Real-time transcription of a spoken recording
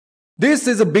This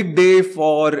is a big day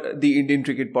for the Indian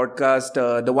Cricket Podcast.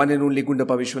 The one and only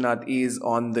Gundappa Vishwanath is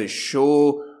on the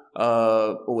show.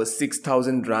 Over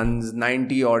 6,000 runs,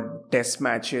 90 odd test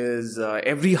matches.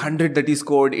 Every 100 that he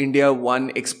scored, India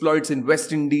won. Exploits in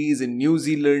West Indies, in New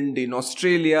Zealand, in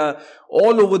Australia,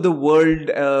 all over the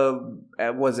world.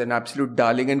 Was an absolute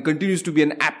darling and continues to be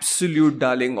an absolute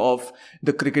darling of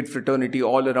the cricket fraternity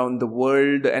all around the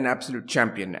world, an absolute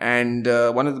champion. And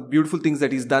one of the beautiful things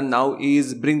that he's done now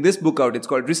is bring this book out. It's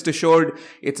called Wrist Assured.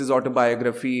 It's his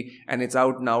autobiography and it's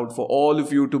out now for all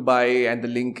of you to buy, and the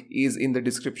link is in the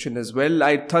description as well.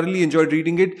 I thoroughly enjoyed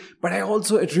reading it, but I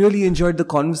also really enjoyed the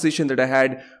conversation that I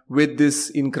had with this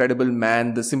incredible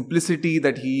man, the simplicity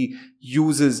that he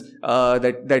uses,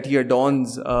 that he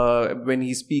adorns when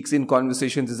he speaks in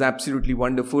conversations is absolutely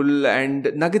wonderful,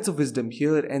 and nuggets of wisdom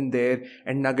here and there,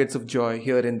 and nuggets of joy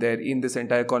here and there in this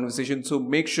entire conversation. So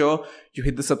make sure you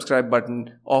hit the subscribe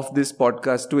button of this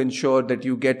podcast to ensure that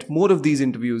you get more of these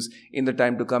interviews in the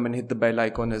time to come, and hit the bell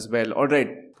icon as well. All right.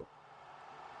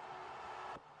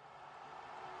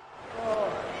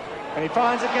 And he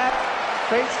finds a gap,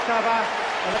 beats cover,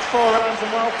 and it's 4 runs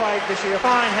and well played this year.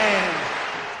 Fine hand.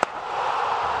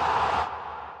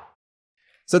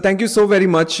 So thank you so very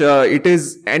much. It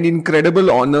is an incredible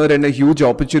honor and a huge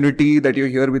opportunity that you're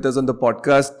here with us on the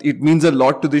podcast. It means a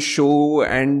lot to this show,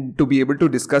 and to be able to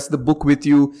discuss the book with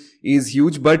you is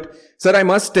huge. But sir, I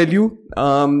must tell you,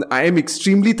 I am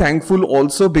extremely thankful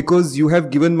also because you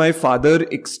have given my father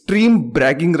extreme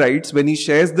bragging rights when he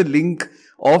shares the link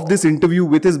of this interview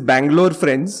with his Bangalore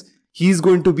friends. He's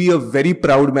going to be a very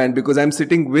proud man because I'm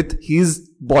sitting with his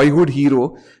boyhood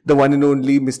hero, the one and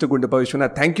only Mr. Gundappa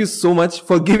Vishwanath. Thank you so much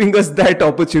for giving us that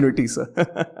opportunity, sir.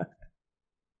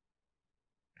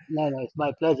 No, it's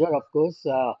my pleasure, of course.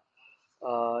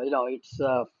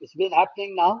 It's been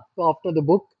happening now after the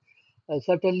book.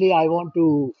 Certainly, I want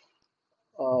to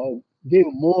give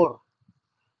more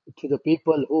to the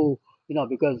people who,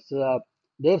 because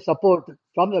their support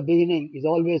from the beginning is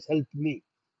always helped me,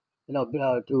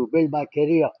 to build my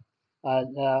career.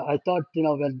 And I thought,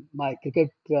 when my cricket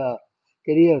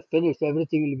career finished,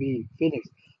 everything will be finished.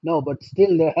 No, but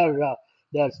still they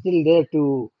are still there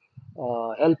to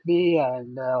help me,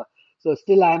 and so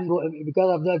still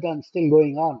because of that I'm still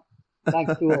going on.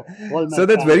 Thanks to all my So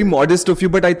that's family. very modest of you,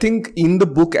 but I think in the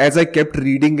book, as I kept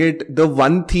reading it, the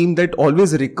one theme that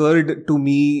always recurred to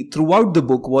me throughout the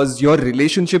book was your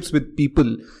relationships with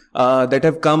people that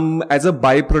have come as a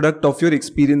byproduct of your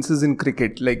experiences in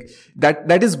cricket. Like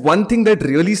that is one thing that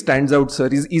really stands out, sir.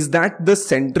 Is that the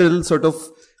central sort of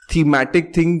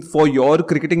thematic thing for your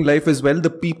cricketing life as well?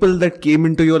 The people that came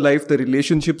into your life, the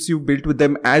relationships you built with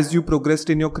them as you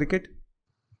progressed in your cricket?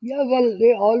 Yeah, well,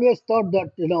 they always thought that,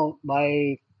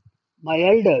 my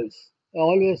elders, I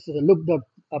always looked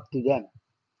up to them.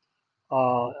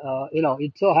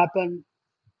 It so happened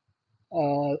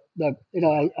that,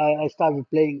 I started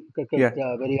playing cricket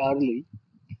Yeah. very early.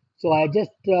 So I just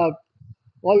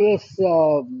always,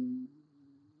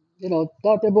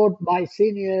 thought about my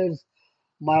seniors,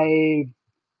 my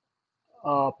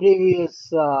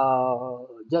previous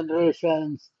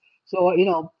generations. So,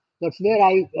 that's where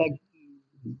I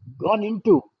gone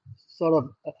into sort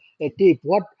of a tip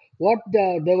what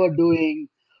they were doing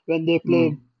when they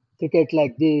played Mm. cricket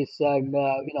like this, and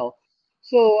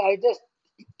so I just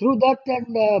through that,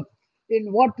 and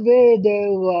in what way they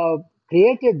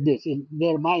created this in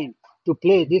their mind to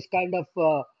play this kind of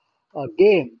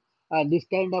game, and this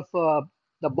kind of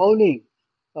the bowling,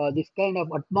 this kind of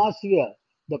atmosphere,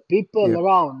 the people Yeah.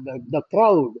 around, the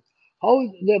crowd, how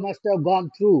they must have gone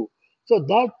through. So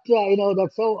that,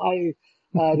 that's how I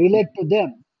relate to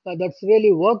them. That's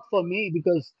really worked for me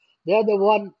because they're the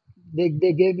one, they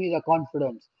gave me the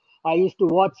confidence. I used to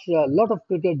watch a lot of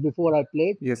cricket before I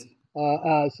played. Yes.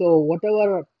 So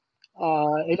whatever,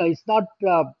 it's not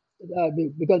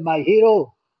because my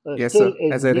hero Yes, still sir.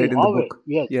 is As I Neil read in the Harvey. book.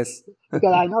 Yes, Yes.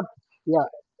 because I not, yeah,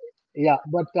 yeah.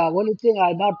 But only thing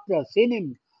I not seen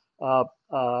him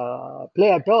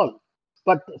play at all.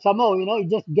 But somehow, you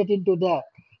just get into the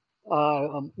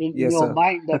in Yes, your sir.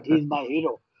 mind that he's my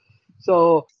hero.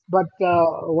 So, but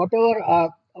whatever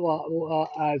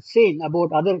I've seen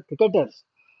about other cricketers,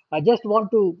 I just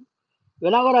want to.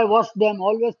 Whenever I watch them,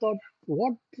 always thought,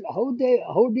 what, how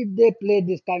did they play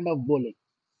this kind of bowling?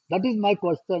 That is my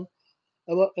question.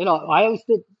 I used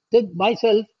to think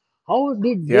myself, how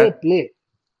did they Yeah. play?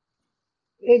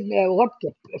 In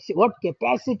what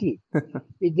capacity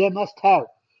they must have.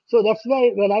 So that's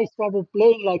why when I started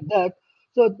playing like that,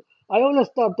 so I always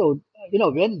thought, oh,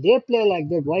 when they play like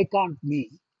that, why can't me?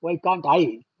 Why can't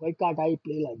I? Why can't I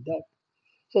play like that?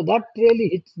 So that really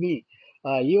hits me.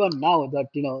 even now that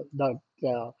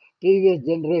that previous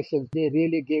generations, they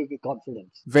really gave me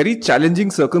confidence. Very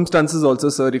challenging circumstances also,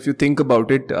 sir, if you think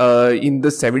about it. In the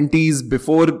 70s,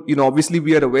 before, obviously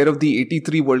we are aware of the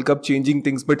 83 World Cup changing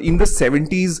things, but in the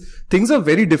 70s, things are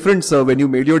very different, sir. When you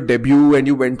made your debut and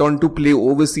you went on to play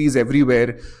overseas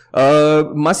everywhere,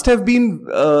 must have been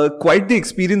quite the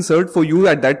experience, sir, for you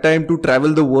at that time to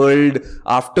travel the world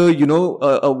after,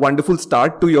 a wonderful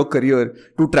start to your career,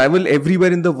 to travel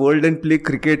everywhere in the world and play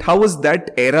cricket. How was that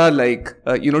era like,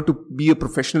 to be a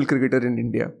professional cricketer in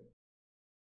India?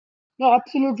 No,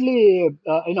 absolutely.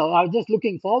 I was just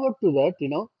looking forward to that.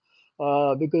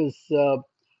 Because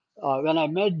when I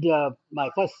made my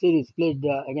first series played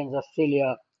against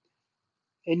Australia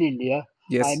in India,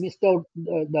 I Yes. missed out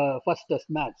the first Test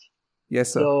match.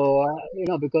 Yes, sir. So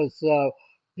because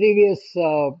previous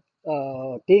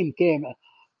team came,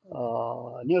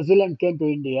 New Zealand came to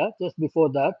India just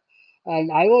before that, and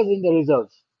I was in the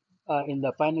reserves in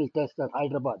the final test at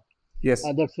Hyderabad. Yes.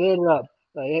 And that's where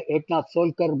Eknath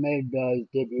Solkar made his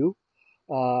debut,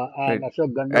 Right. and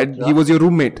Ashok And he Gandappa. was your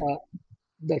roommate. Uh,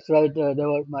 that's right. They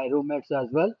were my roommates as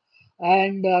well.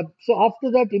 And so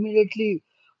after that, immediately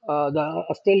the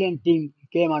Australian team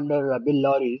came under Bill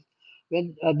Lawry.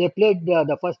 When they played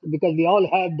the first, because we all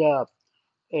had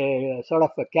a sort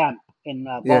of a camp in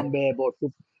Yeah. Bombay, about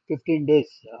 15 days,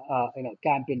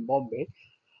 camp in Bombay.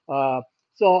 Uh,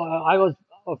 so I was,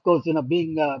 of course,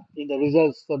 being in the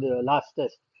reserves for the last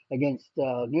test against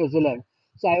New Zealand.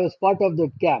 So I was part of the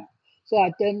camp. So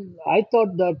I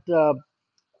thought that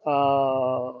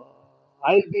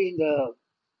I'll be in the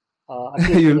at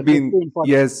least in You'll the be in. 15 for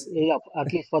Yes.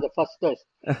 at least for the first test,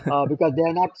 because they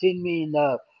have not seen me in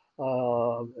the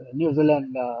New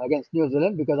Zealand against New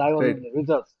Zealand because I was Right. in the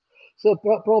reserves. So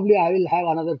probably I will have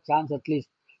another chance at least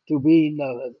to be in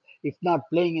the, if not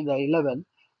playing in the 11.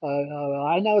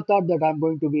 I never thought that I'm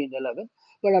going to be in the 11,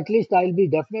 but at least I'll be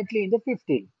definitely in the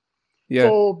 15. Yeah.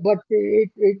 So, but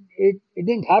it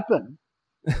didn't happen.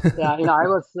 Yeah, I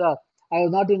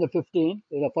was not in the 15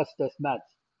 in the first test match,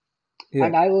 Yeah.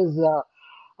 and I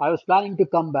was planning to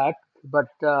come back,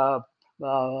 but uh,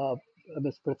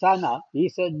 Ms. Prasanna, he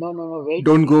said no, no, no, wait,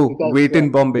 Don't go. because Wait in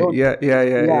Bombay. don't, Yeah. Yeah.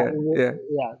 Yeah. yeah, Yeah. Yeah.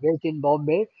 yeah, wait in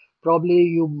Bombay. Probably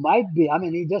you might be. I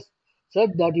mean, he just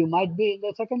said that you might be in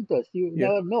the second test. You Yeah.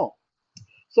 never know.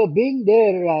 So being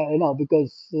there,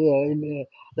 because in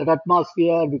that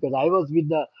atmosphere, because I was with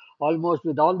the almost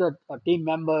with all the team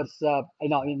members,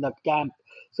 in the camp.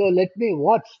 So let me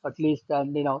watch at least,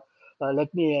 and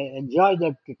let me enjoy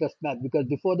that test match, because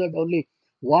before that only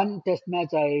one test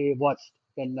match I watched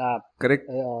in Correct.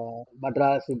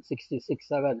 Madras in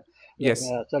 '66-7 when Yes.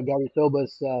 Sir Gary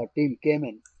Sober's team came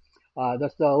in.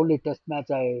 That's the only test match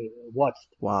I watched.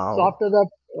 So Wow. after that,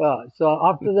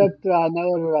 I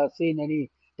never seen any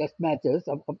test matches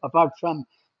apart from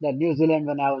the New Zealand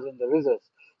when I was in the reserves.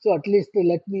 So at least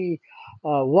let me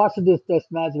watch this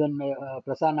test match when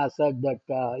Prasanna said that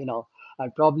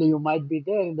and probably you might be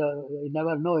there in the, you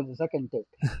never know, in the second test.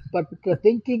 But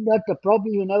thinking that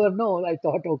probably you never know, I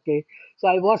thought okay. So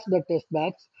I watched the test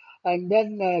match, and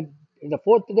then in the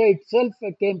fourth day itself,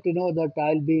 I came to know that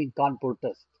I'll be in Kanpur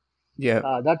test. Yeah.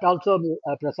 That also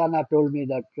Prasanna told me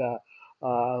that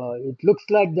it looks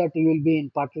like that you will be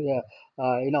in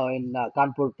in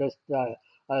Kanpur test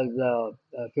as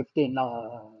 15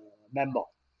 member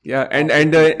Yeah. And or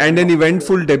and 15th uh, and member. an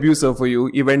eventful debut, sir, for you.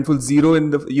 Eventful zero in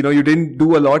the. You didn't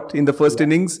do a lot in the first Yeah,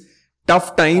 innings.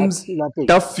 Tough times, absolutely.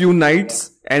 tough few Yeah.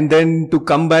 nights, and then to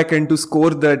come back and to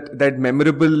score that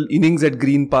memorable innings at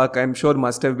Green Park, I'm sure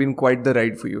must have been quite the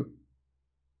ride for you.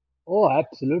 Oh,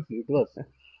 absolutely. It was.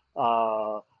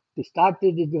 To start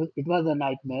with, it was a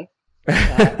nightmare.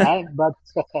 And but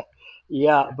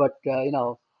yeah, but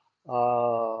uh,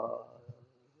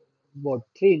 about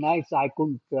 3 nights I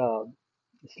couldn't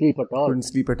sleep at all Couldn't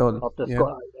sleep at all. after Yeah.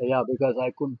 score. Yeah, because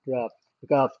I couldn't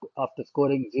after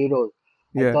scoring zeros,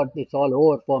 I Yeah. thought it's all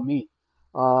over for me.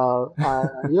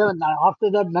 Even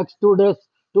after that, next 2 days,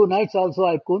 2 nights also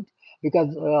I couldn't, because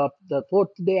the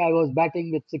fourth day I was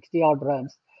batting with 60 odd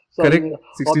runs. So Correct.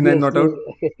 69 not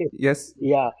obviously, out. Yes.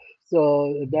 yeah. So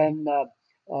then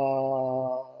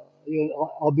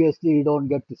obviously you don't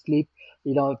get to sleep.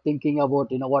 Thinking about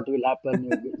what will happen.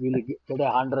 Will you get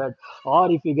 100,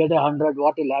 or if you get 100,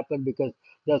 what will happen? Because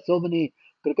there are so many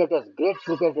cricketers, great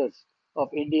cricketers of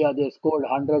India. They scored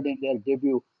 100 in their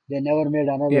debut. They never made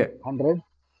another Yeah. 100.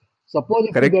 Suppose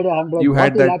if you get Correct. 100, You what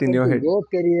had will that in happen your to head. your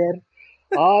career?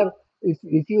 Or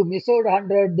if you miss out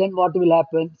 100, then what will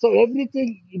happen? So everything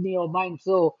in your mind.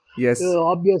 So Yes.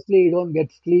 obviously you don't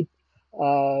get sleep.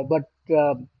 But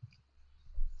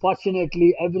fortunately,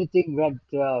 everything went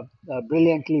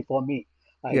brilliantly for me.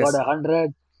 I got Yes.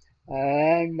 100,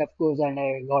 and of course, and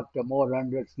I got more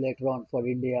hundreds later on for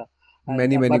India. And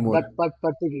Many, many but more. that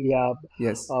particular yeah,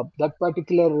 Yes. that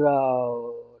particular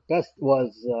test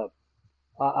was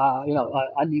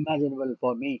unimaginable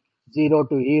for me. Zero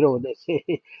to hero, they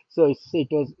say. So it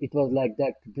was like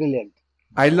that, brilliant.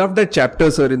 I love that chapter,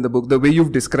 sir, in the book, the way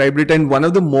you've described it. And one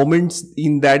of the moments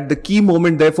in that, the key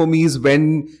moment there for me is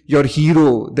when your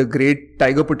hero, the great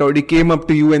Tiger Pataudi, came up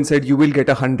to you and said, "You will get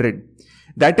 100."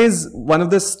 That is one of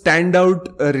the standout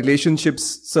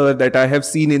relationships, sir, that I have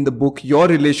seen in the book. Your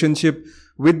relationship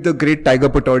with the great Tiger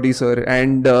Pataudi, sir.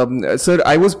 And sir,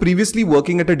 I was previously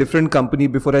working at a different company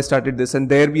before I started this, and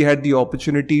there we had the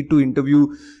opportunity to interview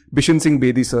Bishan Singh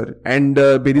Bedi, sir. And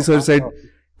Bedi, sir, said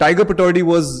Tiger Pataudi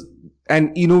was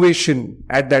an innovation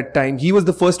at that time. He was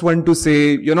the first one to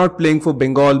say, "You're not playing for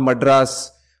Bengal,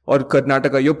 Madras, or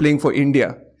Karnataka, you're playing for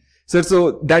India." Sir,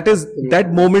 so that Absolutely.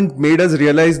 moment made us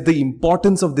realize the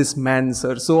importance of this man,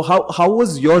 sir. So how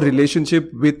was your relationship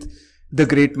with the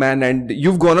great man? And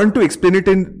you've gone on to explain it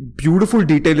in beautiful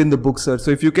detail in the book, sir.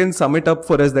 So if you can sum it up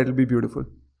for us, that'll be beautiful.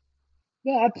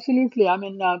 Yeah, absolutely. I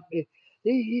mean, I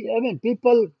mean,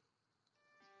 people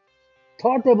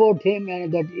thought about him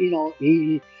and that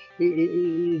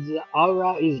his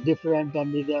aura is different,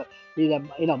 and he's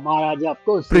a Maharaja. Of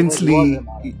course, he was a Princely,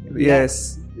 Maharaja. Yeah,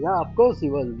 yes. yeah. Of course, he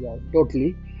was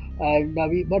totally, and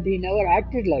but he never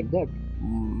acted like that.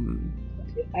 Mm,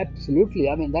 Absolutely.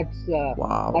 I mean, that's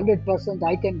wow. 100%.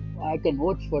 I can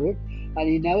vouch for it, and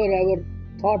he never ever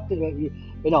thought.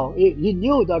 He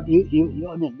knew that I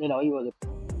mean, he was a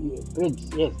prince,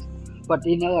 yes, but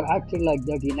he never acted like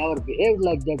that. He never behaved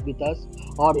like that with us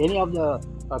or any of the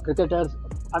cricketers.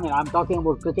 I mean, I'm talking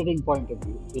about cricketing point of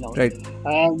view, Right.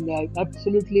 and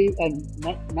absolutely, and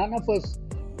none of us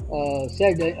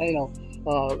said,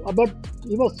 but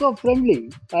he was so friendly,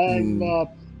 and Mm,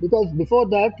 because before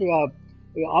that,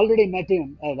 we already met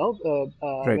him,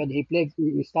 right. when he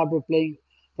started playing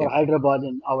for Yeah. Hyderabad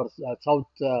in our south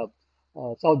zone.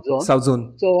 South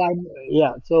Zone. So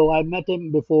I met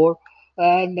him before,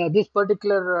 and this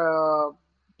particular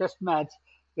test match,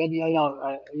 when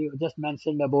you just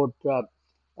mentioned about,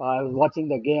 I was watching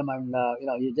the game, and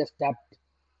he just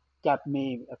tapped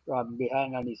me from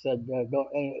behind, and he said, "Don't,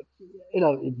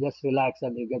 just relax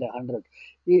and you get 100."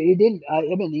 He didn't. I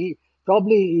mean, he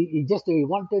probably he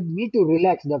wanted me to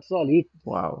relax. That's all.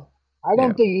 Wow. I don't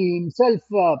Yeah. think he himself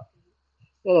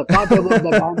thought about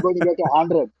that I'm going to get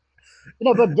 100.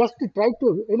 But just to try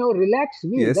to relax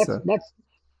me. Yes, That's sir. that's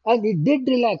and it did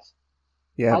relax.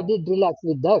 Yeah. I did relax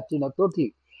with that.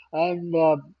 Totally. And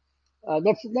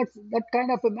that's that kind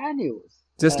of a man he was.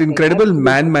 Just incredible Absolutely.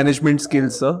 man management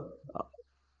skills, sir.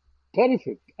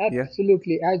 Terrific, Yeah.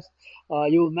 absolutely. As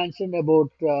you mentioned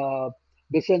about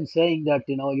Bishan saying that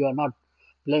you are not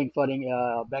playing for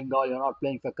Bengal, you're not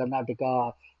playing for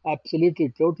Karnataka. Absolutely,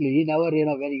 totally. He never,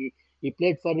 when he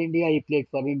played for India, he played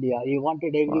for India. He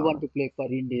wanted everyone Wow. to play for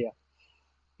India.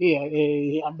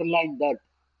 He underlined that.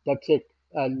 That's it.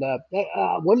 And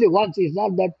only once. It's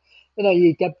not that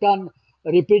he kept on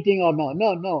repeating or no,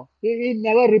 no, no. He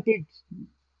never repeats.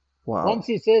 Once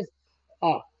Wow. he says,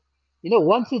 ah,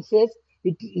 once it says,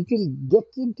 it will get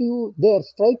into you there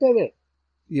straight away.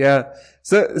 Yeah.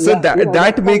 So Yeah,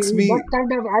 that makes that me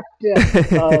kind of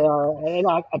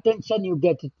attention you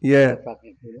get it yeah. from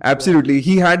him. Yeah, Absolutely.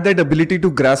 He had that ability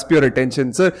to grasp your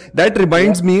attention. So that yeah.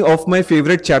 reminds me of my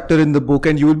favorite chapter in the book,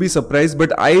 and you will be surprised,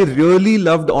 but I really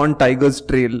loved On Tiger's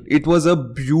Trail. It was a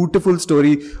beautiful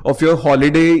story of your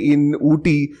holiday in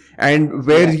Ooty, and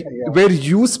Yeah, yeah. where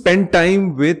you spent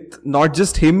time with not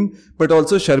just him, but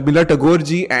also Sharmila Tagore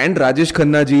ji and Rajesh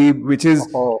Khanna ji, which is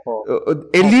Oh, oh,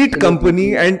 elite absolutely.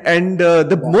 company. And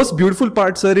the Yeah, most beautiful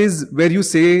part, sir, is where you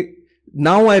say,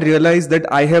 now I realize that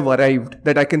I have arrived,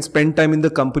 that I can spend time in the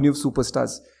company of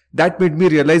superstars. That made me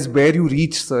realize where you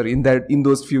reached, sir, in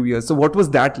those few years. So what was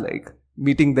that like,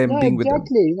 meeting them, yeah, being with them?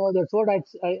 exactly. That's what I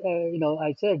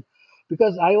said,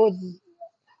 because I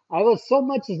was so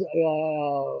much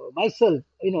myself,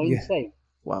 Yeah. inside.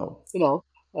 Wow.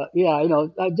 Yeah,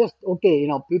 I just okay.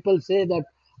 People say that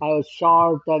I was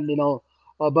short, and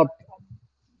but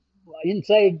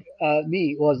inside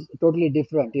me was totally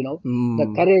different. The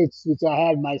Mm, courage which I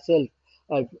had myself,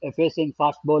 facing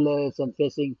fast bowlers and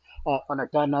facing on a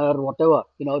turner, whatever.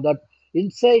 That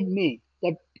inside me,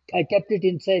 that I kept it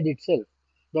inside itself.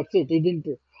 That's it. It didn't.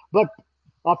 But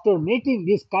after meeting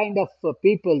this kind of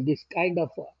people, this kind of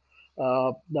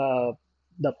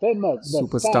the famous, the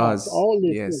stars, superstars. all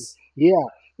these things, Yes.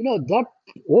 yeah, that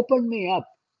opened me up,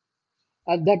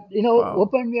 and that Wow.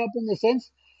 opened me up in the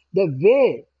sense the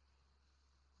way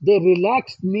they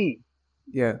relaxed me.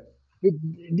 Yeah. with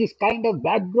this kind of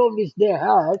background which they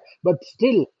had, but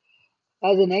still,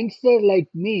 as an youngster like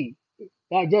me,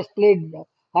 I just played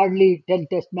hardly 10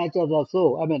 test matches or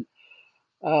so. I mean,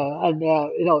 and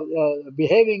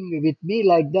behaving with me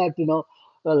like that,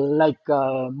 like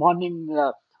morning,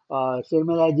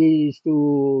 Surmalaji used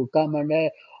to come and,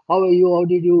 how are you? How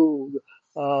did you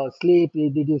sleep?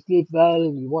 Did you sleep well?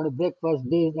 You want a breakfast,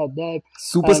 this or that, and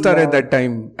Superstar at that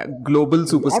time, global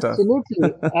superstar.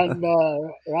 absolutely. And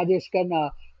Rajesh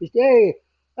Khanna, he said,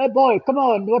 hey boy, come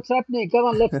on, what's happening? Come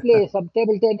on, let's play some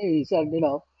table tennis. And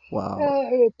Wow.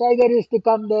 Tiger used to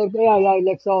come there. Yeah, yeah,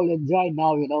 let's all enjoy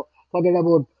now. Forget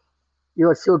about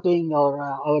your shooting or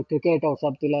our cricket or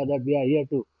something like that. We are here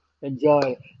to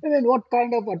enjoy. I mean, what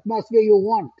kind of atmosphere you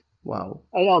want? Wow.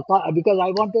 Because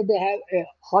I wanted to have a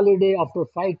holiday after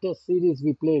 5 test series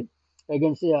we played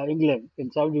against England in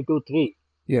 72-3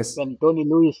 Yes. when Tony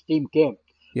Lewis team came.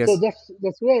 So Yes.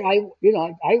 that's where I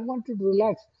wanted to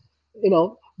relax,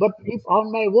 But if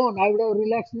on my own, I would have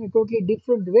relaxed in a totally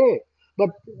different way. But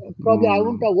probably I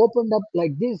wouldn't Mm. have opened up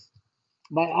like this.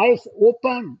 My eyes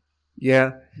opened.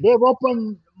 Yeah. They've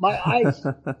opened my eyes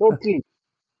totally.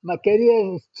 My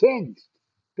career has changed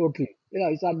totally.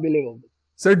 It's unbelievable.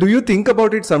 So do you think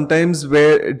about it sometimes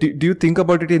where do you think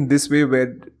about it in this way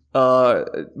where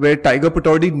Tiger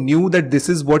Pataudi knew that this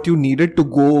is what you needed to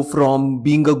go from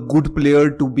being a good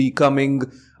player to becoming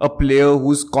a player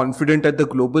who's confident at the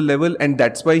global level, and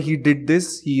that's why he did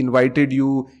this. He invited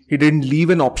you. He didn't leave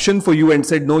an option for you and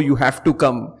said, no, you have to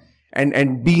come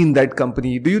and be in that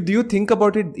company. Do you think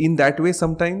about it in that way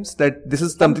sometimes, that this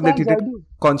is something that he Sometimes I did do.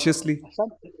 consciously?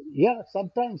 Some, yeah,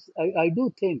 sometimes I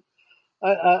do think.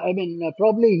 I mean,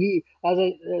 probably I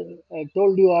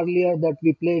told you earlier that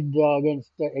we played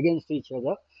against each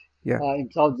other Yeah.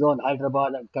 in South Zone,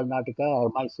 Hyderabad and Karnataka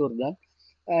or Mysore then,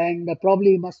 and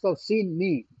probably he must have seen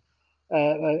me,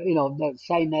 the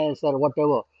shyness or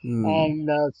whatever. Hmm. And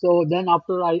so then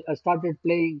after I started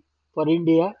playing for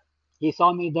India, he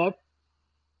saw me that,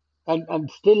 and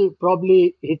still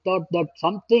probably he thought that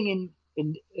something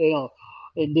in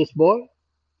this boy.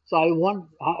 So I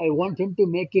want him to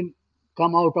make him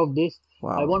come out of this. I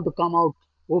Wow. want to come out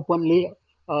openly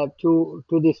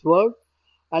to this world,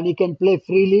 and he can play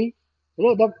freely.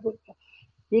 That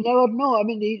you never know. I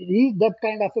mean, he's that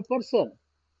kind of a person.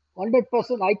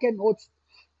 100%. I can watch,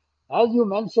 as you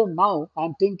mentioned. Now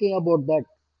I'm thinking about that.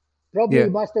 Probably he Yeah.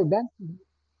 must have done.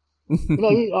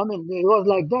 I mean, he was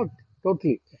like that.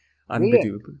 Totally brilliant.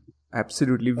 Unbelievable.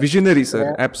 Absolutely. Visionary, sir.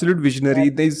 Yeah, Absolute yeah, visionary.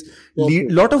 There's totally.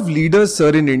 lot of leaders, sir,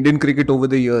 in Indian cricket over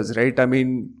the years, right? I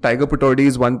mean, Tiger Pataudi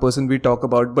is one person we talk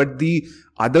about, but the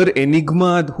other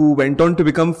enigma who went on to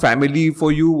become family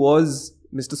for you was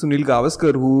Mr. Sunil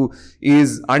Gavaskar, who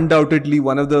is undoubtedly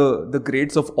one of the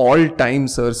greats of all time,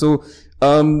 sir. So,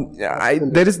 there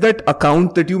Absolutely. is that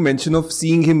account that you mentioned of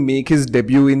seeing him make his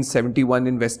debut in 71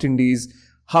 in West Indies.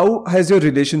 How has your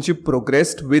relationship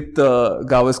progressed with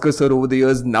Gavaskar sir over the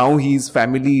years? Now he's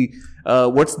family.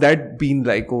 What's that been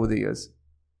like over the years?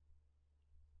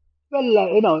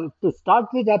 Well, to start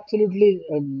with, absolutely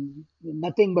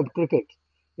nothing but cricket,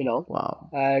 you know. Wow.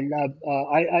 And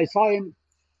I saw him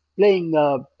playing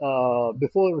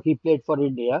before he played for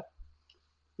India.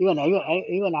 Even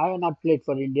I have not played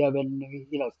for India when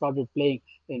we, started playing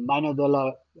in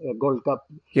Manadola Gold Cup,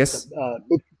 the Yes.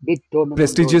 big tournament was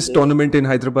Prestigious there, tournament in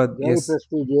Hyderabad. very Yes.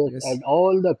 prestigious, Yes. and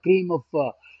all the cream of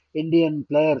Indian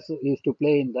players used to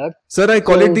play in that. Sir, I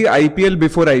call it So the IPL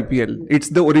before IPL. It's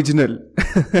the original.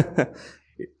 yeah,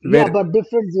 Where but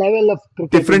different level of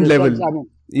cricket in different the sense. level. I mean,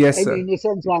 Yes, in sir. a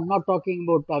sense, I'm not talking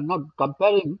about. I'm not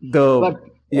comparing, but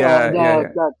The yeah, yeah,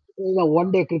 yeah. the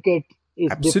one day cricket is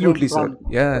different Absolutely, sir. from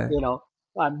Yeah.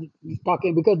 I'm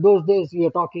talking because those days we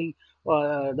are talking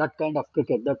that kind of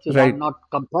cricket. That's it. I'm Right. not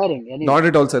comparing anyway. Not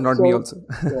at all, sir. Not me So also.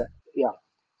 yeah, yeah.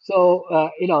 So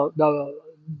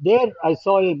there I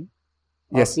saw him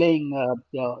Yes. playing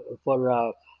for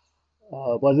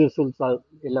Wazir Sultan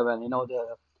 11.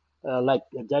 Like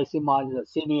Jaisimha, the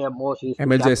senior most, used to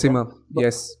ML captain. Jaisima. But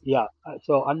Yes. yeah,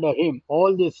 so under him,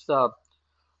 all these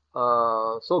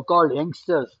so-called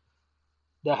youngsters,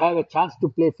 they have a chance to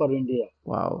play for India.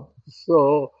 Wow.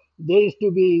 So they used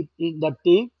to be in the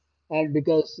team, and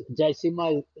because Jaisimha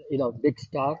is, big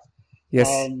star, Yes.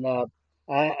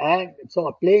 and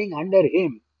so playing under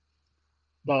him,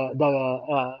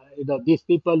 these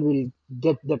people will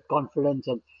get that confidence,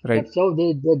 and Right. that's how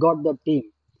they got the team.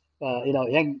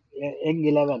 Young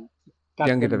 11, Young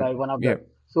captained 11. by one of the Yeah.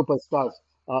 superstars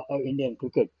of Indian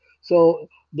cricket. So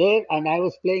there, and I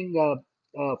was playing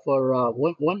for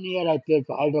one year. I played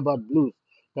for Hyderabad Blues.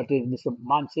 That is, Mr.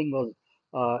 Man Singh was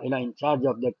in charge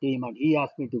of the team, and he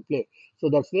asked me to play. So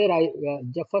that's where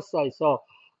first I saw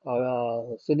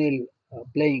Sunil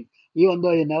playing, even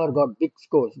though he never got big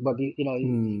scores, but the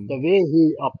way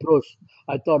he approached,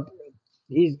 I thought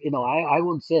I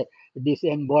won't say this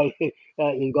young boy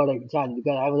he got a chance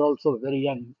because I was also very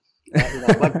young,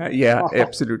 but Yeah,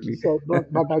 absolutely.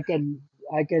 but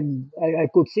I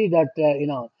could see that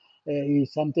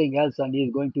he's something else, and he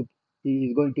is going to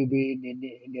be in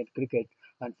Indian cricket,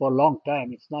 and for a long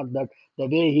time. It's not that the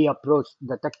way he approached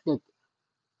the technique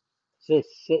said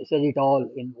it all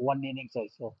in one innings I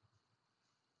saw.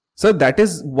 So that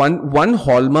is one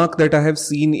hallmark that I have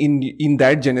seen in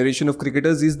that generation of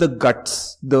cricketers is the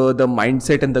guts, the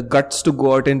mindset and the guts to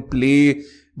go out and play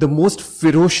the most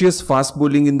ferocious fast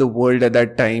bowling in the world at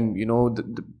that time.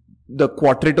 The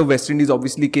quartet of West Indies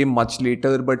obviously came much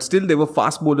later, but still there were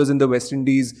fast bowlers in the West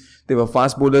Indies. There were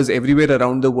fast bowlers everywhere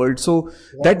around the world. So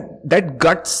that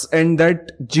guts and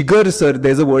that jigger, sir,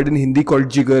 there's a word in Hindi called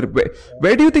jigger.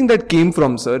 Where do you think that came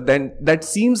from, sir? Then that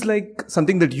seems like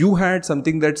something that you had,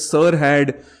 something that sir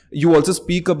had. You also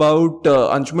speak about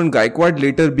Anshuman Gaikwad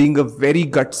later being a very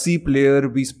gutsy player.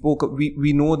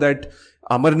 We know that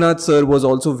Amarnath sir was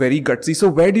also very gutsy. So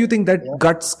where do you think that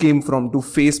guts came from to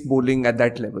face bowling at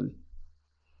that level?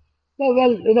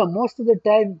 Well, most of the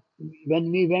time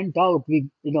when we went out, we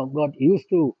got used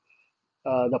to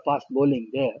the fast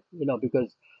bowling there.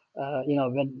 Because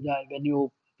when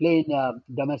you play in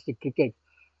domestic cricket,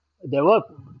 there were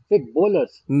big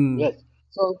bowlers. Yes.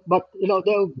 So, but they were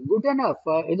good enough.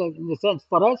 In the sense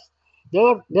for us, they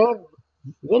were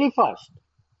very fast.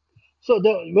 So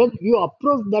when you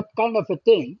approach that kind of a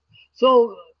thing,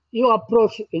 so you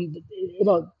approach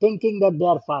thinking that they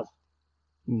are fast.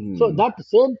 So that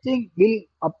same thing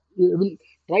will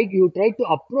try to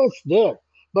approach there,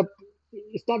 but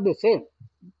it's not the same.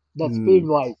 The speed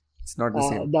wise, It's not the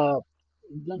same. the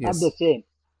not Yes. the same,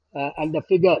 and the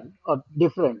figure are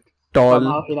different from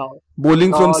Tall,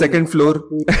 bowling from tall, second floor.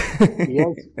 chunky.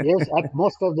 Yes, at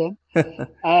most of them,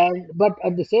 and but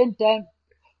at the same time,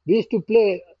 we used to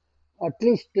play at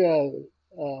least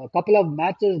a couple of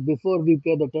matches before we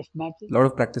play the test matches. Lot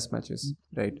of practice matches,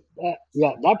 right?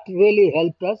 Yeah, that really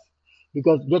helped us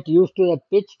because get used to that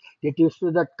pitch, get used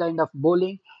to that kind of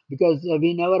bowling because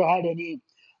we never had any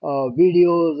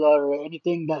videos or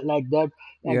anything like that.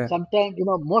 And Yeah. sometimes,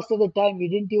 most of the time we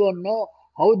didn't even know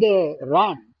how they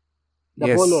ran, the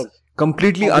Yes. bowlers,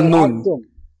 Completely and their unknown. action,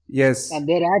 Yes.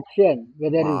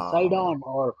 whether it's side Wow. on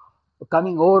or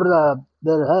coming over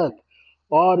their head,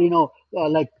 or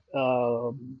like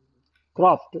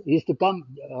Croft used to come,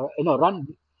 run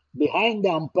behind the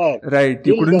umpire Right.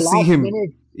 You till the couldn't see last him.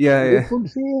 minute. Yeah, We yeah. couldn't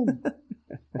see him.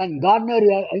 And Gardner,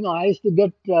 I used to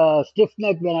get stiff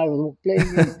neck when I was playing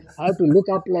him. I had to look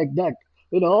up like that.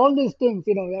 All these things,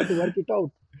 we have to work it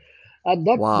out. And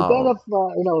that because of Wow.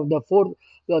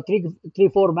 the three,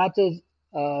 4 matches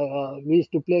we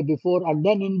used to play before, and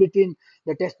then in between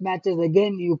the test matches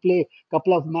again you play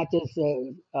couple of matches,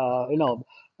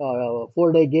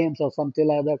 4-day games or something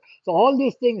like that. So all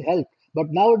these things help. But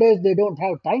nowadays they don't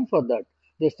have time for that.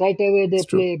 They straight away they It's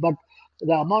true. play, but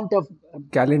the amount of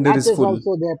Calendar is matches full.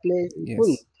 also they play full.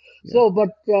 Yes. Yeah. So, but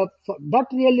that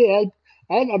really helped.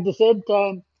 And at the same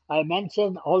time, I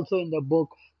mentioned also in the book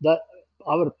that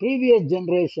our previous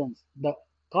generations, the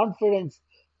confidence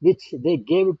which they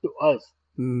gave it to us,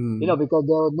 because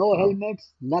there were no Wow.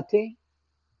 helmets, nothing.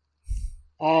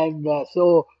 And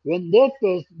so when they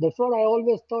faced, that's what I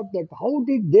always thought that how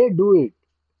did they do it?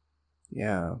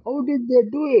 Yeah. How did they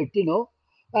do it?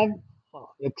 And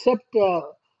except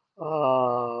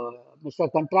Mr.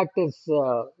 Contractor's,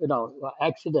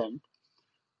 accident,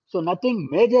 so nothing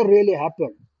major really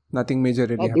happened. Nothing major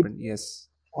really Uh, be- happened. Yes.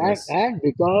 and Yes. and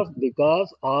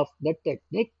because of the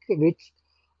technique which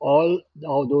all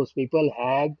those people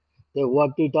had, they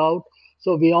worked it out.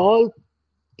 So we all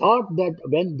thought that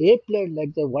when they played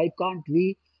like that, why can't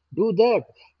we do that?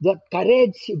 The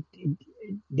courage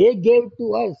they gave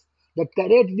to us, that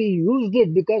courage we used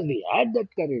it because we had that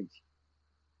courage.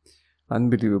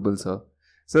 Unbelievable, sir.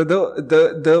 So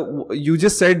the you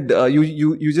just said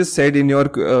you just said in your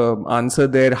answer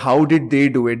there, how did they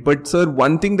do it? But sir,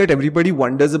 one thing that everybody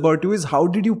wonders about you is how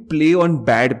did you play on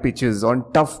bad pitches,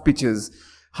 on tough pitches?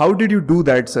 How did you do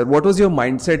that, sir? What was your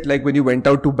mindset like when you went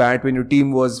out to bat, when your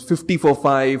team was 50 for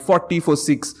 5, 40 for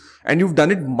 6, and you've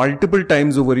done it multiple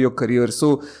times over your career?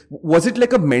 So was it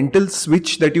like a mental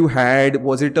switch that you had?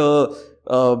 Was it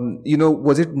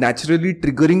was it naturally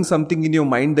triggering something in your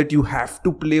mind that you have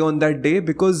to play on that day?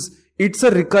 Because it's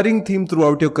a recurring theme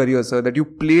throughout your career, sir, that you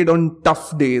played on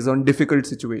tough days, on difficult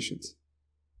situations.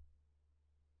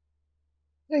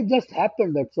 It just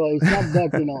happened. That's all. It's not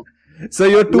that, So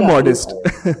you're too yeah. modest.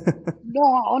 No,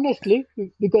 honestly,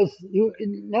 because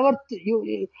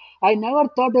I never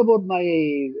thought about my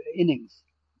innings.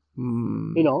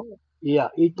 You Hmm. know, yeah,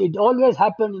 it always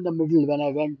happened in the middle when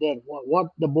I went there. What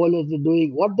the bowlers are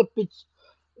doing, what the pitch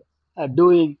are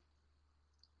doing,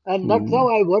 and that's how Hmm.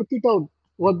 I worked it out.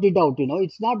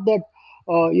 It's not that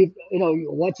if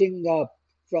watching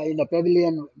in the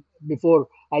pavilion before.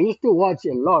 I used to watch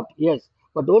a lot, yes,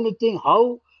 but the only thing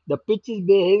how the pitch is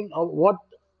behaving, how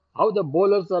the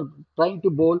bowlers are trying to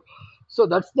bowl. So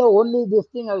that's the only this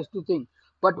thing I used to think.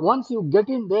 But once you get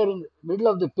in there in the middle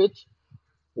of the pitch,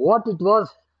 what it was,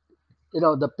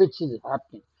 the pitch is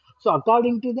happening. So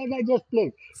according to that, I just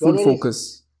played. Full Whether it's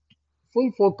focus.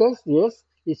 full focus, yes,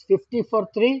 it's 50 for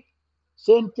 3,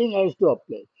 same thing I used to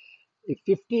apply. If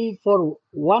 50 for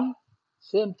 1,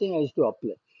 same thing I used to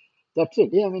apply. That's it.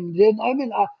 Yeah, it's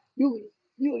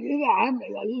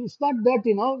not that,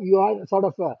 you are sort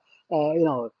of a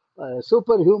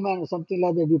superhuman or something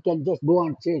like that. You can just go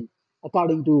and change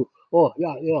according to, oh,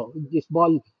 yeah, this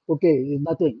ball, okay, is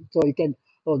nothing. So you can,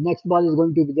 oh, next ball is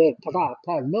going to be there. Taka,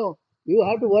 third. No, you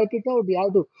have to work it out.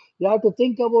 You have to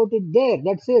think about it there.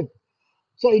 That's it.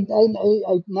 So it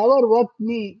never worked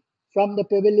me from the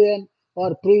pavilion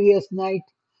or previous night.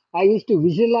 I used to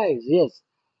visualize, yes,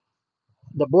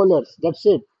 the bowlers. That's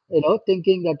it.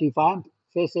 Thinking that if I'm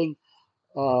facing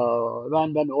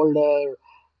Van Older,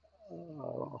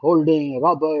 Holding,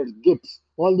 Robert, Gibbs,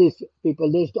 all these people,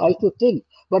 I used to think.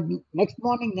 But next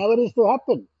morning never used to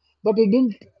happen. But it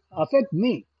didn't affect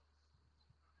me.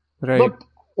 Right. But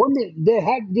only they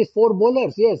had these four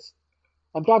bowlers, yes.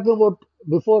 I'm talking about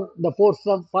before the four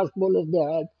some fast bowlers they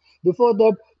had. Before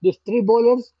that, these three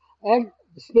bowlers and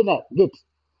spinner, Gibbs.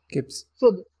 Gibbs.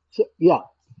 So yeah.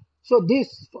 So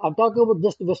this I'm talking about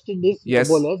just West Indies Yes,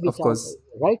 bowlers, which of are course.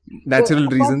 right. So Natural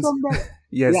apart reasons. from that,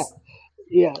 yeah, Yes.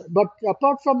 yeah. But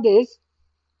apart from this,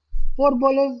 four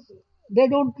bowlers they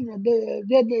don't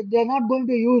they're not going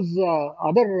to use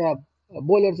other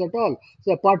bowlers at all.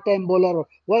 So a part-time bowler,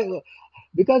 why?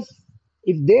 Because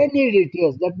if they need it,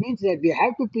 yes, that means that we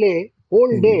have to play whole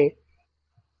Hmm. day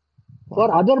for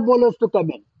Wow. other bowlers to come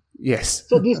in. Yes.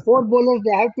 So these four bowlers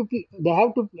they have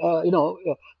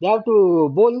to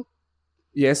bowl.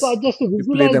 So I Yes. just You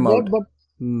play visualize them that, out. but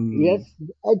yes, Hmm.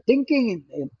 I thinking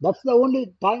that's the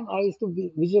only time I used to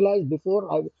visualize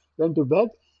before I went to bed,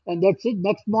 and that's it.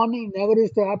 Next morning, never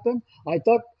used to happen. I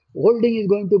thought Holding is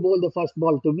going to bowl the first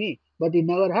ball to me, but it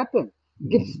never happened.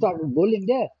 Gibbs Hmm. started bowling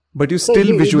there, But you so still it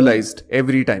didn't. visualized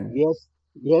every time. Yes,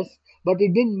 yes, but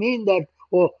it didn't mean that.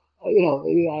 Oh,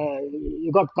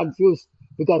 you got confused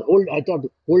because I thought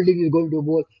Holding is going to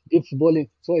bowl, Gibbs bowling,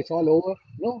 so it's all over.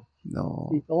 No,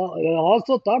 No. I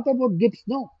also thought about Gibbs.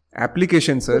 No,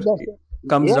 Application, so sir. that's It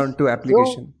comes yes. down to So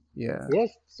application. Yeah. yes.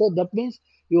 So that means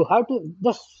you have to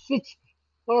just switch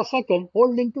for a second,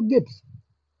 Holding to Gibbs.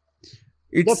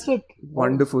 It's That's it.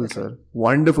 wonderful, sir.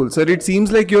 Wonderful, sir. It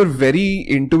seems like you're very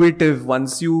intuitive.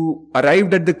 Once you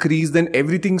arrived at the crease, then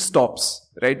everything stops,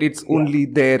 right? It's Yeah, only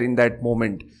there in that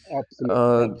moment. absolutely,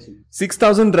 Uh, absolutely.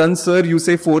 6,000 runs, sir. You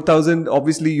say 4,000.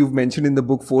 Obviously, you've mentioned in the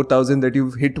book 4,000 that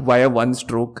you've hit via one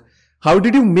stroke. How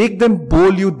did you make them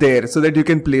bowl you there so that you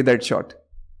can play that shot?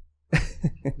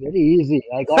 Very easy.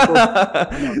 I got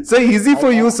to, So easy for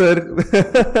I, you, sir.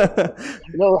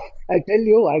 I tell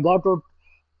you, I got out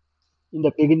in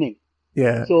the beginning.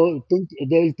 Yeah. So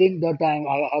they'll think that I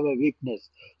have a weakness.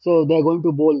 So they're going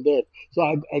to bowl there. So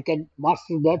I can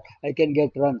master that. I can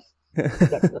get runs.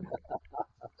 That's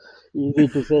easy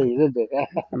to say, isn't it?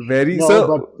 Very No,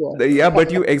 but so, yeah, but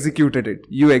you executed it.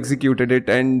 You executed it,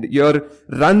 and your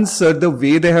runs, sir, the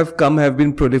way they have come have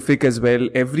been prolific as well.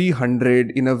 Every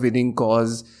 100 in a winning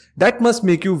cause. That must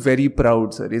make you very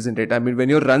proud, sir, isn't it? I mean, when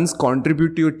your runs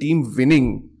contribute to your team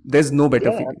winning, there's no better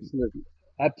yeah, feeling. absolutely.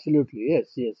 Absolutely.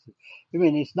 Yes, yes. I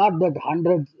mean, it's not that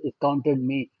hundreds is counted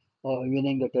me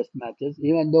winning the test matches,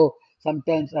 even though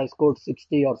sometimes I scored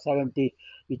 60 or 70,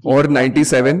 which is Or warning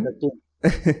the 97.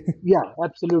 team. Yeah,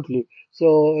 absolutely.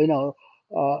 So,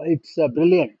 it's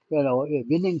brilliant. A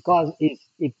winning cause is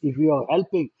if you are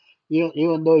helping,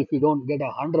 even though if you don't get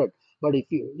 100, but if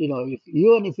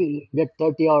even if you get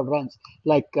 30 odd runs,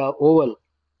 like Oval,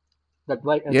 that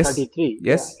Yes, 33,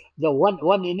 yeah, yes. the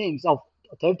one innings of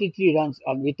 33 runs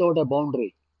and without a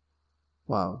boundary,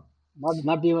 Wow.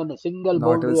 not even a single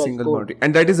Not a boundary I single scored. boundary.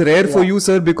 And that is rare for Yeah, you,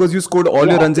 sir, because you scored all your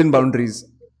yeah, runs in boundaries.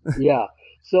 yeah.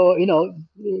 So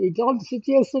it's all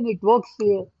situation. It works.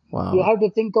 You Wow. have to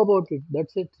think about it.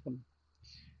 That's it.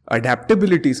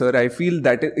 Adaptability, sir. I feel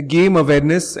that game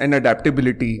awareness and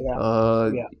adaptability.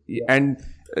 Yeah, yeah, yeah, And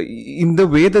In the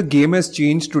way the game has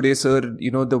changed today, sir,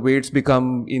 the way it's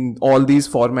become in all these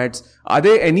formats, are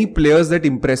there any players that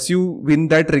impress you in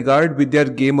that regard with their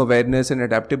game awareness and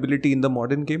adaptability in the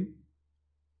modern game?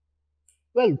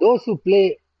 Well, those who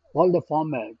play all the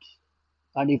formats,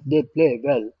 and if they play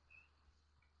well,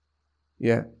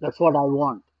 Yeah. that's what I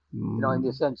want. In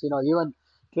the Mm, sense, even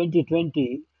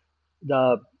 2020,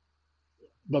 the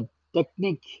the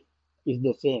technique is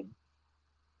the same,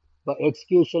 but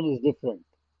execution is different.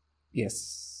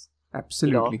 yes,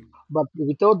 You know, absolutely. but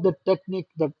without the technique,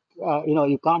 that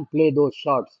you can't play those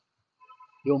shots.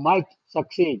 You might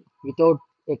succeed without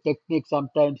a technique.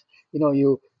 Sometimes,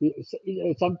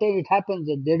 sometimes it happens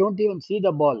that they don't even see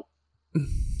the ball.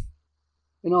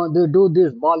 They do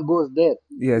this, ball goes there.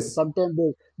 Yes, Sometimes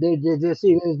they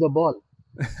see where's the ball.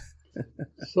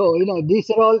 So, these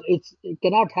are all, it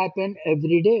cannot happen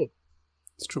every day.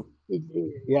 it's true.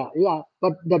 Yeah, yeah.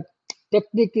 But the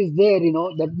technique is there,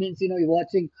 that means, you're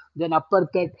watching, then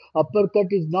uppercut. Uppercut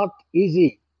is not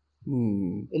easy.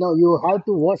 Hmm. You have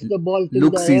to watch the ball till the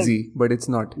Looks end. easy, but it's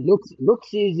not.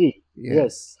 Looks easy, yes.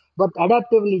 Yes. But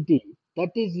adaptability,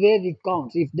 that is where it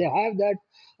counts. If they have that,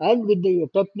 and with the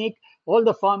technique, all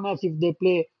the formats, if they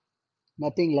play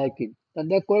nothing like it, and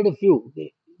there are quite a few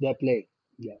they play.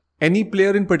 Yeah. Any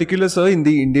player in particular, sir, in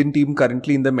the Indian team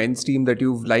currently in the men's team that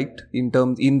you've liked in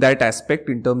that aspect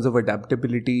in terms of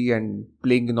adaptability and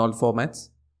playing in all formats?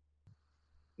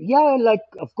 Yeah, like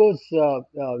of course,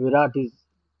 Virat is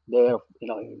there,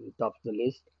 top of the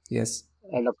list, Yes.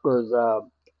 and of course,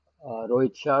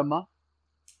 Rohit Sharma.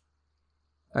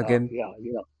 Again, Yeah,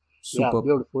 yeah, superb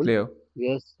beautiful. player.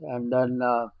 Yes, and then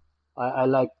I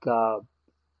like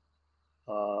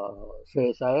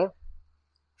Shreyas Iyer.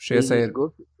 Shreyas He's Iyer.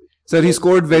 good. Sir, he Yes,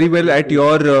 scored very well at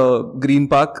your Green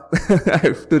Park. I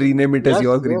have to rename it as yes,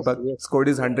 your Green yes, Park. yes. Scored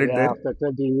his 100 Yeah, there. after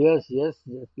 20 years, yes,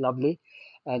 yes, lovely.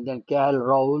 And then KL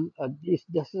Rahul, this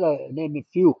just name a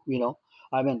few,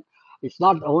 I mean, it's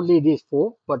not only these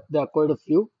four, but there are quite a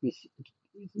few.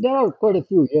 There are quite a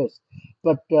few, yes.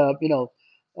 But, they're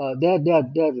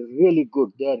really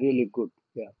good. They're really good.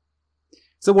 Yeah.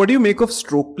 So what do you make of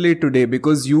stroke play today?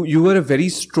 Because you were a very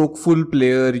strokeful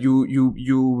player.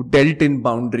 You dealt in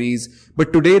boundaries.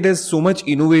 But today there's so much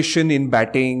innovation in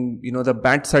batting. The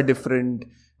bats are different.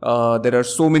 There are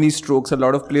so many strokes. A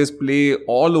lot of players play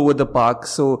all over the park.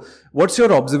 So what's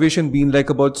your observation been like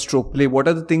about stroke play? What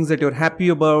are the things that you're happy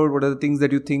about? What are the things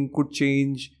that you think could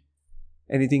change?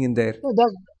 Anything in there? So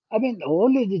I mean,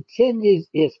 only the change is,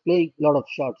 yes, playing a lot of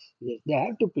shots. Yes, they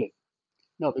have to play.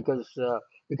 No, because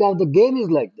the game is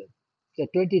like that. So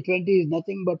 2020 is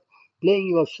nothing but playing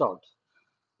your shots,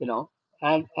 you know.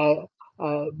 And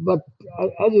but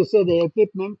as you say, the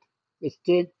equipment is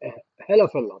changed a hell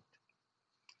of a lot.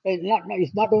 And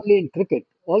it's not only in cricket.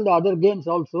 All the other games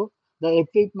also, the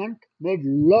equipment made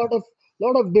lot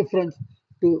of difference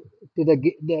to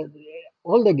the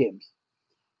all the games.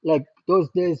 Like those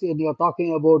days when you're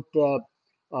talking about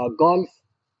golf,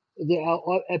 they are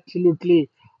all absolutely,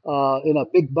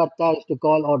 big Bertha is to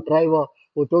call, or driver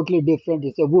were totally different.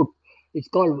 It's a wood. It's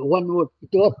called one wood. It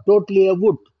was totally a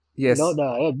wood. Yes.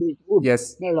 The head is wood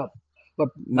Yes. made up. But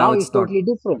Now now it's it's not. totally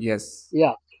different. Yes.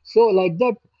 Yeah. So like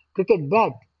that cricket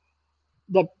bat,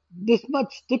 that this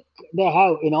much stick they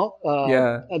have,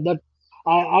 Yeah. that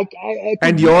I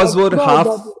And I yours were could have half.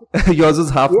 that. Yours was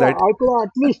half Yeah, that. I could have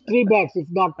at least three bats, if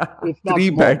not Three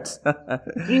more. bats.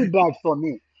 Three bats for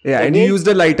me. Yeah, The and you weight used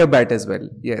a lighter bat as well.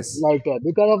 Yes. lighter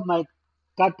because of my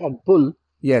cut and pull.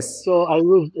 Yes. So I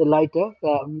used a lighter,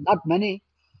 not many,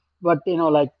 but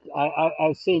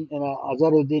I've seen,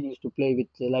 Azharuddin used to play with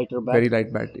a lighter bat. Very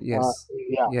light bat. Uh, Yes.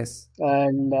 yeah, Yes.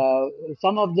 and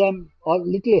some of them are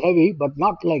little heavy, but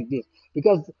not like this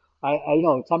because I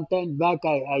know sometimes back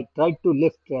I tried to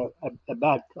lift a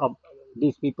bat of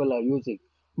these people are using.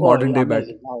 Oh, Modern day bat.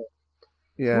 amazing!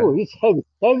 Yeah. Oh, it's heavy,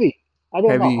 heavy. I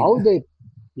don't know Heavy. how they.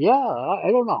 Yeah, I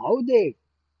don't know how they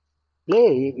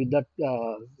play with that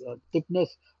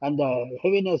thickness and the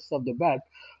heaviness of the bat.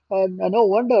 And no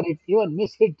wonder it even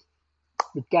miss hit.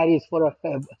 It carries for a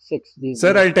six these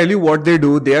Sir, days. I'll tell you what they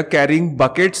do. They are carrying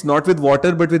buckets not with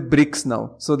water but with bricks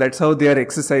now. So that's how they are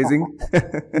exercising.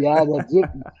 Yeah, the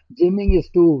gymming is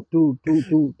too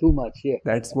much. Yeah,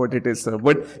 That's what it is, sir.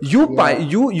 But you yeah,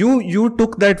 you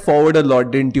took that forward a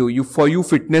lot, didn't you? You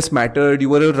fitness mattered. You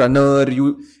were a runner.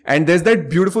 And there's that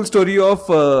beautiful story of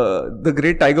the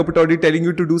great Tiger Pataudi telling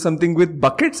you to do something with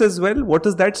buckets as well. What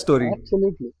is that story?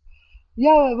 absolutely.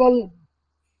 Yeah, well,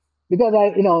 because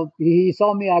he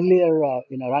saw me earlier,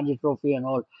 Ranji Trophy and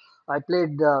all. I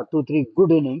played two, three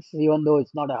good innings, even though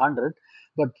it's not 100,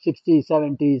 but 60s,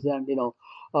 70s, and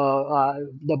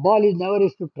the ball is never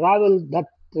is to travel that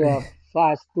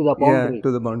fast to the Yeah, boundary.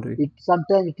 to the boundary. It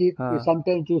sometimes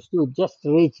used to just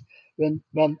reach when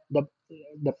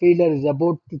the fielder is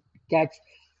about to catch,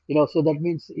 so that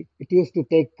means it used to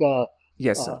take.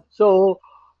 Yes, sir.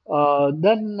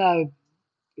 Then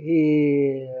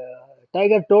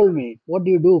Tiger told me, "What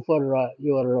do you do for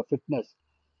your fitness?"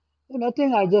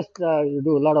 Nothing. I just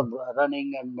do a lot of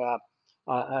running, and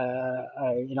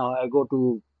I go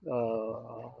to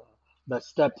the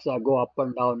steps. I go up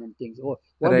and down and things. What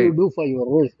do you Right. do for your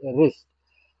wrist?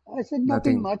 I said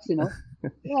nothing Nothing. much.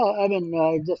 Yeah, I mean,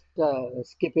 just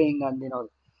skipping, and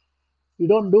you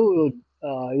don't do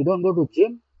you don't go to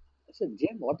gym. I said,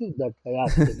 gym? What is that? I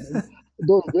asked him.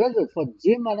 Those are for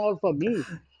gym and all for me.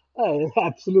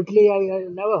 Absolutely, I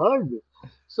never heard.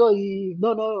 So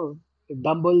no,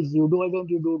 dumbbells. You do? Why don't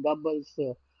you do dumbbells?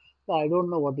 I don't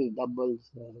know what is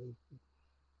dumbbells.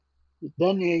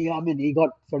 Then I mean, he got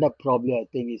fed up. Probably, I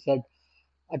think he said,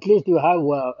 at least you have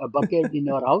a bucket in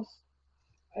your house.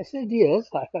 I said yes.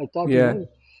 I thought Yeah.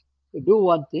 you do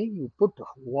one thing. You put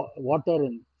water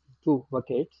in two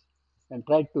buckets and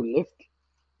try to lift.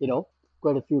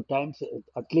 Quite a few times,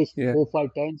 at least Yeah. 4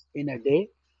 5 times in a day.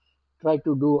 Try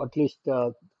to do at least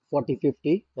 40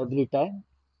 50 every time.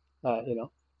 That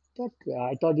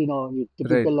I thought, Right.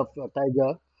 typical of a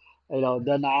tiger.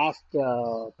 Then I asked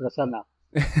Prasanna.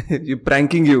 You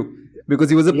pranking you because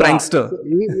he was a Yeah, prankster. so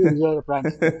he is a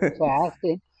prankster. So I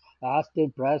asked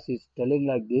him, Pras is telling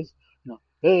like this.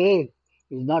 Hey,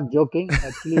 he's not joking.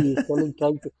 Actually, he's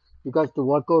trying to, because to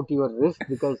work out your wrist,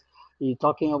 because he's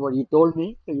talking about, he told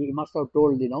me, he must have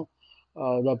told,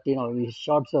 that, his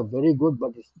shots are very good,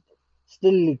 but it's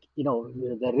still,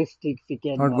 the wrist, if he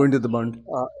can, Not going to the boundary.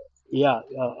 uh, yeah,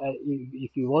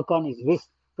 if you work on his wrist,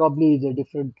 probably he's a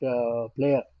different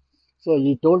player. So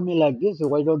he told me like this,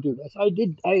 why don't you? So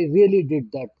I really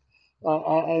did that.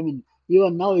 I mean,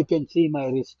 even now you can see my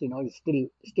wrist, it's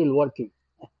still working.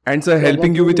 And sir, So that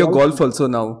helping you with really your helped golf me. also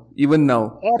now, even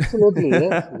now. Absolutely,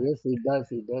 yes, he does,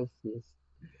 yes.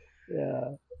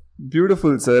 Yeah.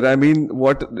 Beautiful, sir. I mean,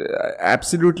 what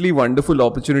absolutely wonderful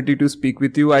opportunity to speak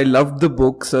with you. I loved the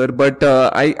book, sir, but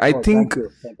I Oh, think thank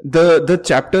you. the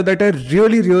chapter that I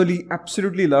really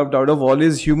absolutely loved out of all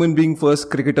is human being first,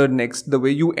 cricketer next. The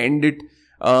way you end it,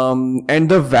 and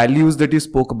the values that you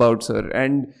spoke about, sir.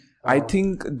 And I Oh,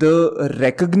 think the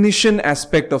recognition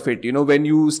aspect of it, when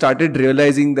you started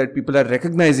realizing that people are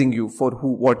recognizing you for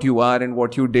what you are and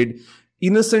what you did,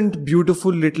 innocent,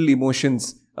 beautiful little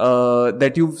emotions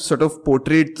that you've sort of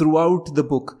portrayed throughout the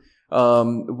book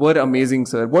were amazing,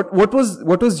 sir. What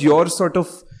was your sort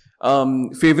of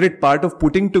favorite part of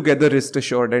putting together Rest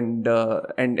Assured, and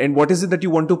what is it that you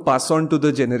want to pass on to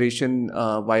the generation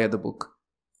via the book?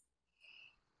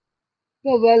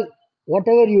 yeah, well,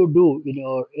 whatever you do in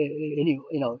your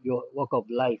your work of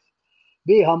life,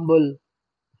 be humble,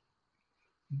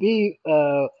 be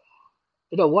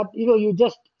you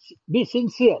just be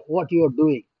sincere what you are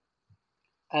doing,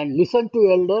 and listen to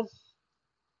elders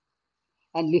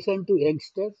and listen to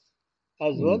youngsters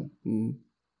as well, Mm, mm.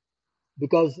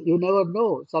 because you never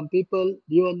know. Some people,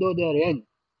 even though they are young,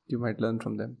 You might learn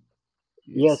from them.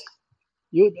 yes,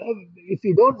 Yes. if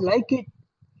you don't like it,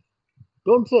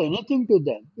 don't say anything to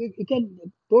them. You can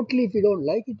totally, if you don't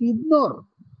like it, ignore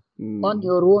on Mm.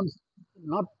 your own,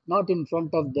 not in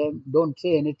front of them. Don't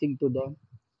say anything to them.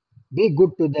 Be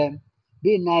good to them.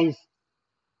 Be nice.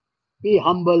 Be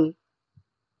humble.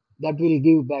 That will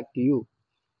give back to you,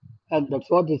 and that's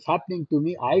what is happening to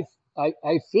me. I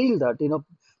feel that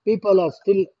people are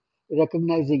still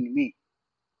recognizing me.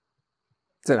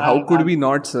 Sir, how could we I'm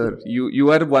not, sir?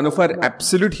 You are one of our no,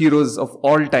 absolute heroes of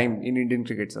all time in Indian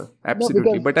cricket, sir. no,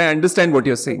 Absolutely. because But I understand what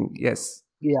you're saying. Yes.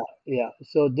 yeah.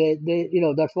 So they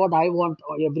that's what I want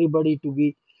everybody to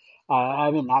be. I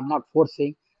mean, I'm not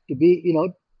forcing to be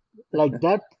like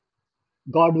that.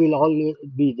 God will always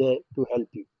be there to help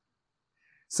you.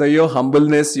 So your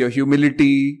humbleness, your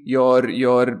humility, your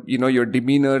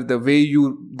demeanor, the way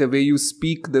you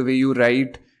speak, the way you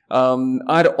write,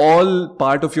 are all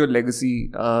part of your legacy,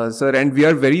 sir. And we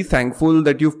are very thankful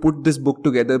that you've put this book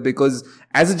together, because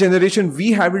as a generation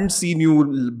we haven't seen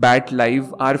you bat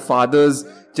live. Our fathers'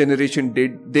 generation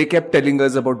did. They kept telling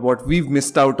us about what we've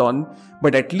missed out on.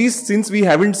 But at least since we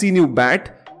haven't seen you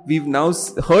bat, we've now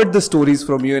heard the stories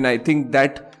from you, and I think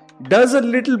that does a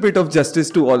little bit of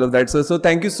justice to all of that, sir. So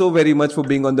thank you so very much for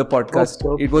being on the Okay, podcast.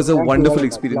 It okay. was a Thank you wonderful very much.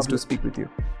 experience to Lovely. speak with you.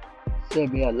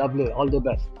 Same here. Lovely. All the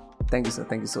best. Thank you, sir.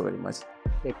 Thank you so very much.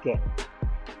 Take care.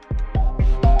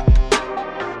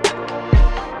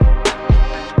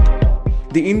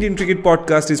 The Indian Cricket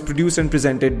Podcast is produced and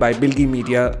presented by Bilgi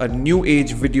Media, a new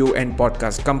age video and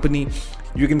podcast company.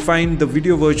 You can find the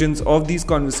video versions of these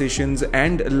conversations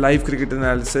and live cricket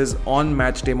analysis on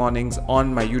match day mornings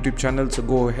on my YouTube channel. So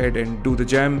go ahead and do the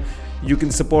jam. You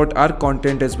can support our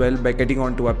content as well by getting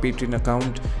onto our Patreon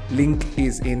account. Link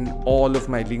is in all of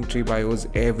my Linktree bios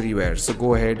everywhere. So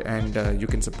go ahead and you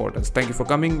can support us. Thank you for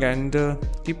coming and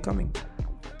keep coming.